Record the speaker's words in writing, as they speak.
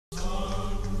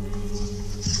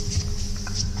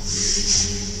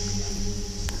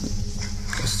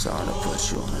Trying to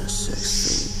put you on a 6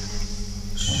 feet.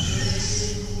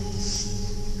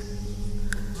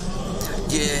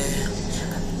 Yeah,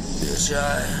 bitch,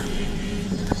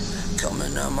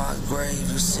 coming out my grave,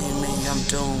 you see me, I'm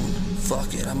doomed.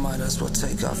 Fuck it, I might as well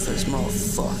take off his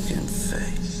motherfucking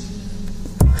face.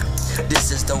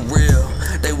 This is the real,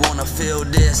 they wanna feel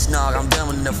this, nah, I'm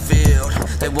done in the field.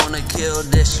 They wanna kill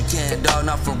this, you can't, dog,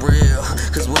 not for real.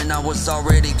 Cause when I was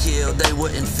already killed, they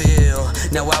wouldn't feel.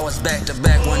 Now I was back to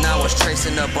back when I was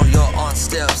tracing up on your aunt's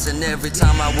steps. And every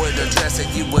time I would address it,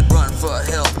 you would run for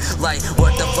help. Like,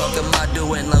 what the fuck am I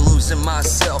doing? Like losing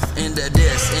myself into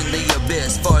this, in the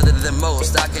abyss. Farther than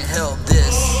most, I can help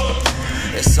this.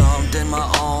 It's something my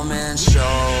OMEN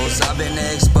shows. I've been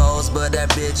exposed, but that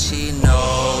bitch, he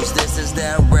knows. This is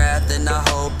that wrath, and I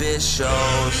hope it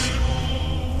shows.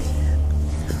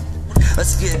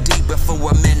 Let's get deeper for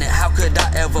a minute. How could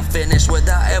I ever finish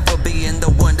without ever being the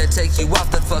one to take you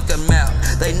off the fucking map?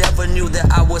 They never knew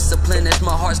that I was supplenished.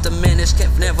 My heart's diminished.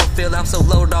 Can't never feel I'm so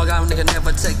low, dog. I can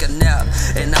never take a nap.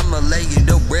 And I'ma lay you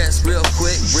to rest real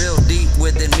quick, real deep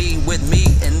within me, with me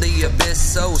in the abyss.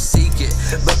 So seek it,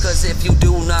 because if you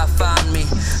do not find me,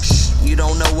 you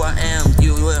don't know where I am.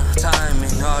 You will time me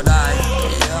or die.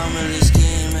 Yeah, I'm really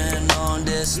scheming on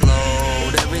this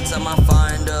load. Every time I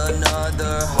find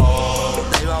another hole,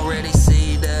 they already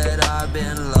see that I've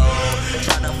been low.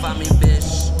 Try to find me,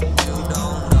 bitch.